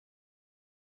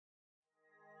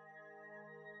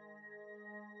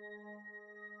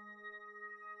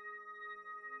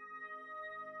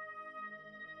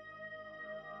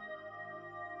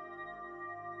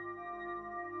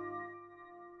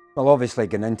Well, obviously,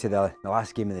 going into the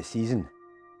last game of the season,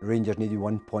 the Rangers needed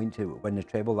 1 point to win the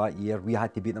treble that year. We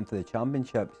had to beat them for the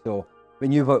championship, so we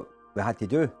knew what we had to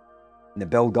do. In the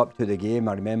build up to the game,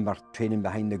 I remember training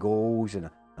behind the goals, and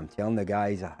I'm telling the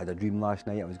guys I had a dream last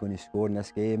night I was going to score in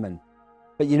this game.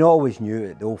 But you always knew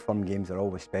that the Old Firm games are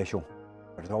always special.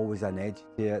 There's always an edge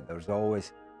to it. There's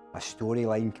always a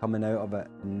storyline coming out of it.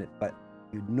 But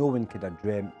no one could have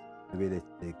dreamt the way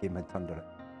the game had turned out.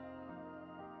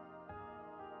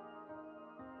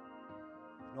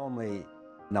 Normally,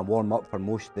 in a warm-up for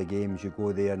most of the games, you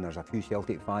go there and there's a few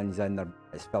Celtic fans in there,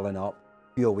 it's filling up.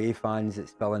 A few away fans,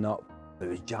 it's filling up. But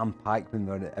it was jam-packed when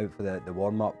we were out for the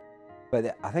warm-up.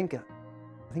 But I think it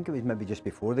was maybe just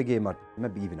before the game, or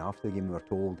maybe even after the game, we were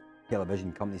told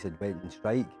television companies had went on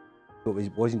strike. So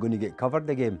it wasn't going to get covered,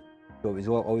 the game. So it was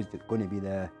always going to be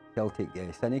the Celtic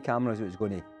cine cameras it was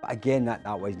going to. But again,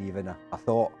 that wasn't even a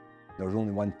thought. There was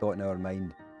only one thought in our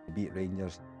mind: to beat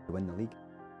Rangers to win the league.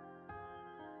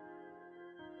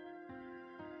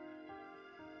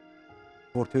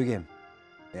 4-2 game.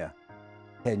 Yeah.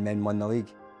 10 men won the league.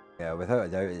 Yeah, without a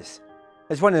doubt.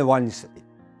 It's one of the ones,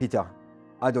 Peter,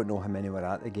 I don't know how many were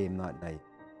at the game that night,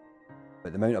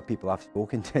 but the amount of people I've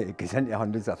spoken to, it goes into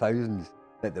hundreds of thousands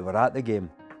that they were at the game.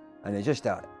 And it's just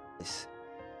and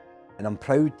I'm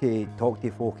proud to talk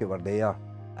to folk who were there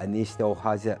and they still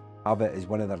have it as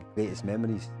one of their greatest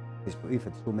memories. Because we've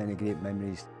had so many great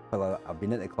memories. Whether I've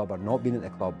been at the club or not been at the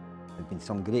club, there've been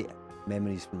some great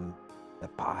memories from the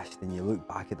past, and you look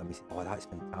back at them and say, oh, that's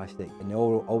fantastic. And you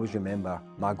always remember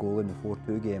my goal in the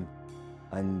 4-2 game.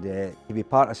 And to be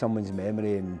part of someone's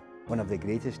memory and one of the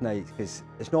greatest nights, because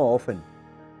it's not often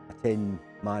a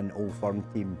 10-man Old Firm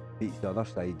team beats the other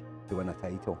side to win a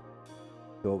title.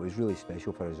 So it was really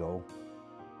special for us all.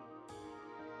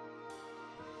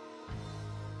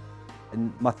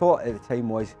 And my thought at the time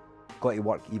was, I've got to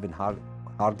work even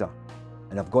harder.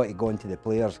 And I've got to go into the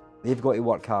players. They've got to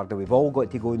work harder. We've all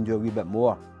got to go and do a wee bit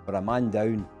more. We're a man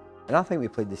down. And I think we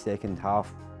played the second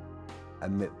half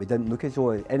and we didn't look as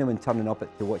though anyone turning up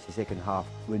to watch the second half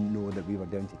wouldn't know that we were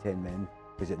down to 10 men.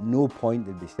 Because at no point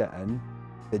did we sit in.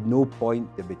 At no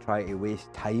point did we try to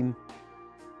waste time.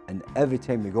 And every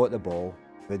time we got the ball,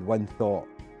 we had one thought: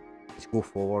 let's go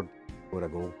forward, score a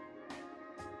goal.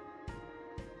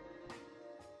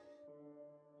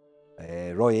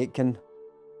 Roy Aitken,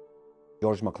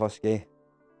 George McCluskey,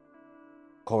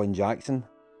 Colin Jackson,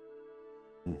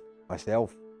 and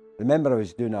myself. Remember, I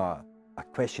was doing a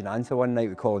question answer one night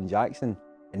with Colin Jackson,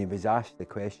 and he was asked the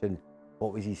question,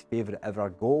 what was his favourite ever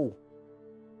goal?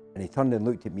 And he turned and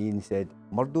looked at me and said,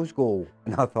 Murdo's goal.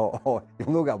 And I thought, oh,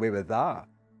 you'll not get away with that.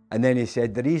 And then he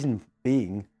said, the reason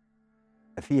being,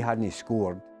 if he hadn't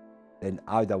scored, then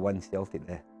I'd have won Celtic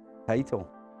the title.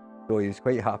 So he was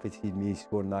quite happy to see me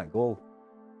scoring that goal.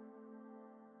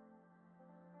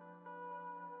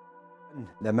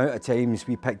 The amount of times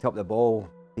we picked up the ball,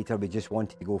 Peter, we just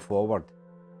wanted to go forward.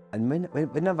 And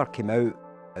we never came out.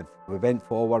 If we went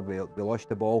forward, we lost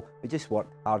the ball. We just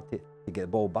worked hard to get the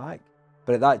ball back.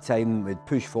 But at that time, we'd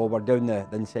push forward down the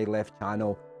inside left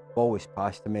channel. Ball was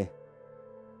passed to me.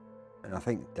 And I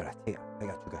think I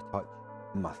took a touch.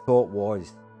 And my thought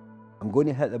was, I'm going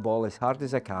to hit the ball as hard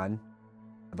as I can.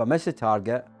 If I miss the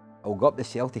target, I'll go up the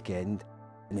Celtic end,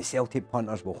 and the Celtic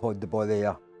punters will hold the ball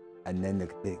there, and then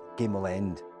the game will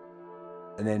end.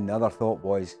 And then the other thought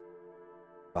was,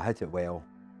 if I hit it well,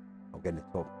 I'll get in the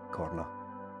top corner.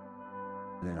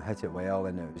 And then I hit it well,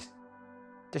 and it was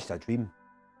just a dream.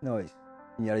 When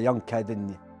you're a young kid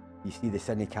and you see the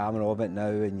cine camera of it now,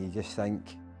 and you just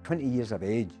think, 20 years of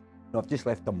age, I've just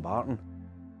left Dumbarton,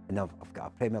 and I've got a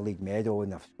Premier League medal,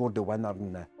 and I've scored the winner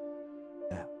in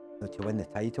to win the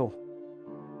title.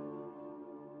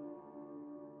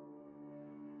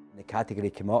 And the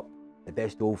category came up, the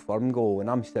best Old Firm goal, and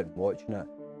I'm sitting watching it,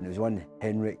 and it was one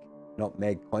Henrik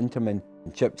nutmeg Konterman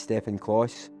and chipped Stephen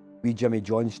Kloss. Wee Jimmy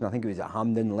Johnson, I think it was at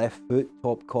Hampden, left foot,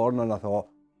 top corner, and I thought,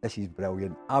 this is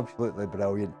brilliant, absolutely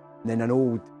brilliant. And then an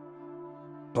old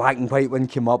black and white one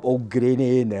came up, all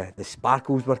grainy, and the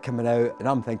sparkles were coming out, and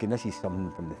I'm thinking, this is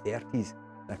something from the 30s.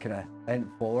 And I kind of went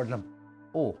forward and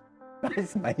oh,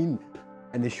 that's mine.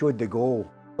 And they showed the goal.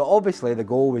 But obviously the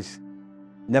goal was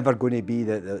never going to be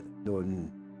the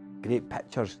great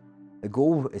pictures. The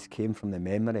goal came from the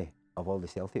memory of all the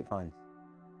Celtic fans.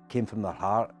 Came from their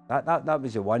heart. That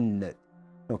was the one that,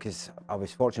 because I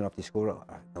was fortunate enough to score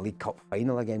a League Cup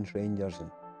final against Rangers,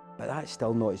 but that's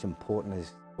still not as important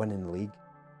as winning the league.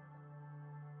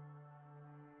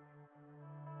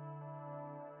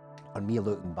 For me,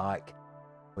 looking back,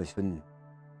 was when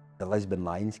the Lisbon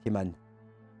Lions came in,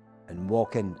 and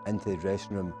walking into the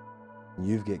dressing room, and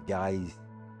you've got guys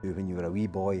to when you were a wee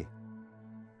boy,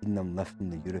 seeing them lifting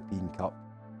the European Cup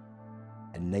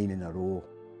and 9 in a row,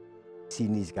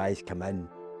 seeing these guys come in,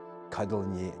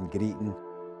 cuddling you and greeting,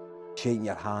 shaking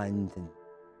your hand, and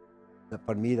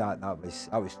for me that was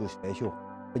so special.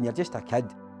 When you're just a kid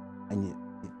and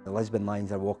the Lisbon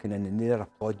Lions are walking in and they're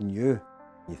applauding you,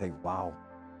 you think, wow,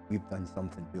 we've done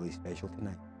something really special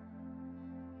tonight.